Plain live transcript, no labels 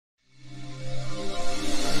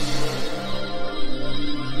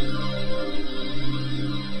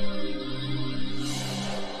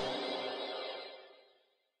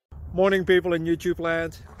Morning, people in YouTube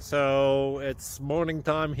land. So it's morning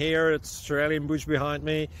time here. It's Australian bush behind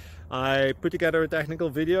me. I put together a technical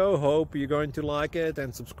video. Hope you're going to like it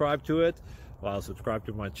and subscribe to it. Well, subscribe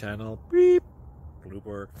to my channel. Beep.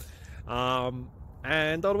 Blooper.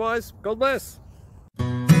 And otherwise, God bless.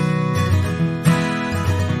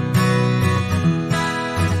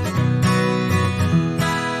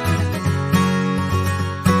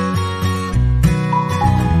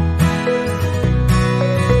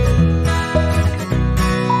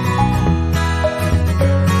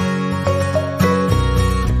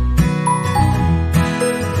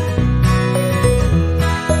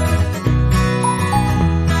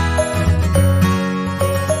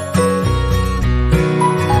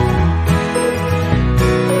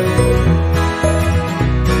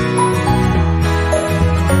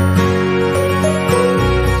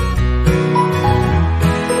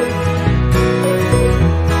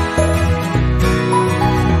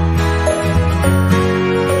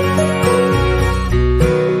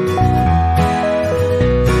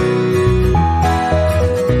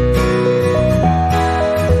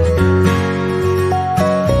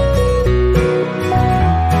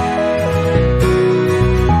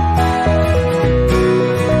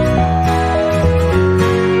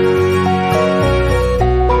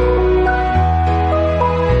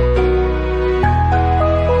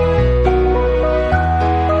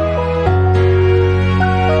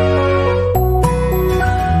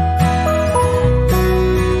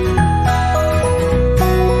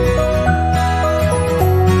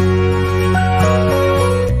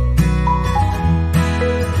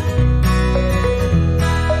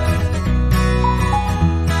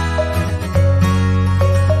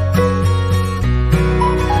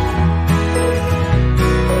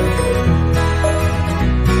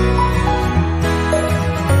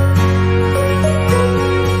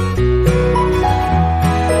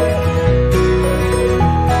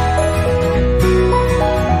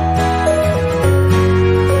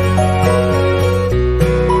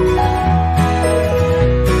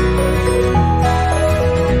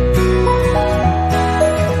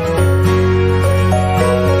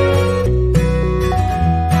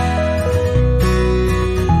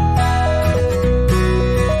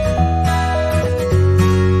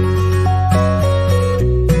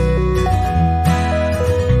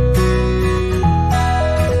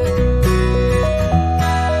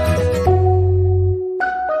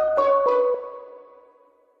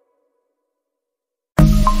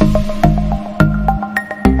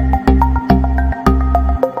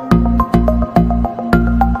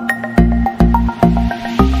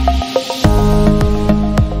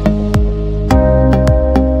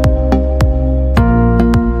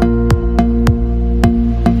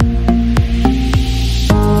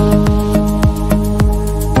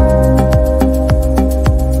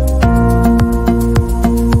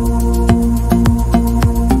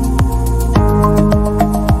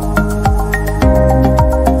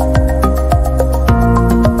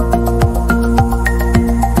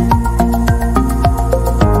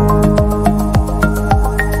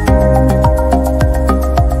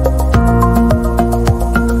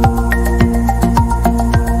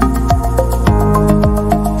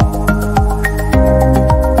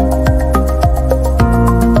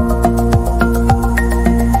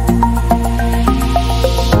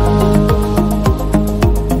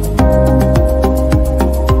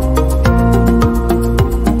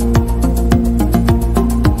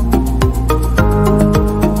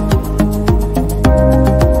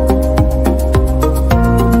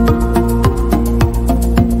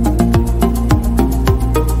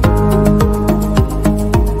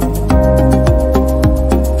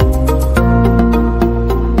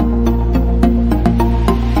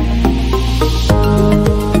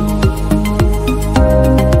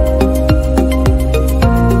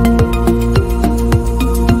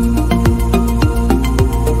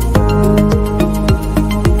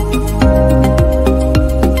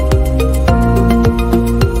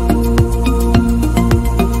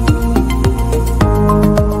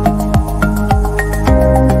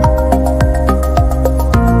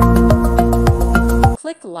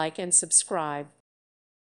 Like and subscribe.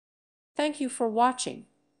 Thank you for watching.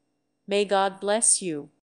 May God bless you.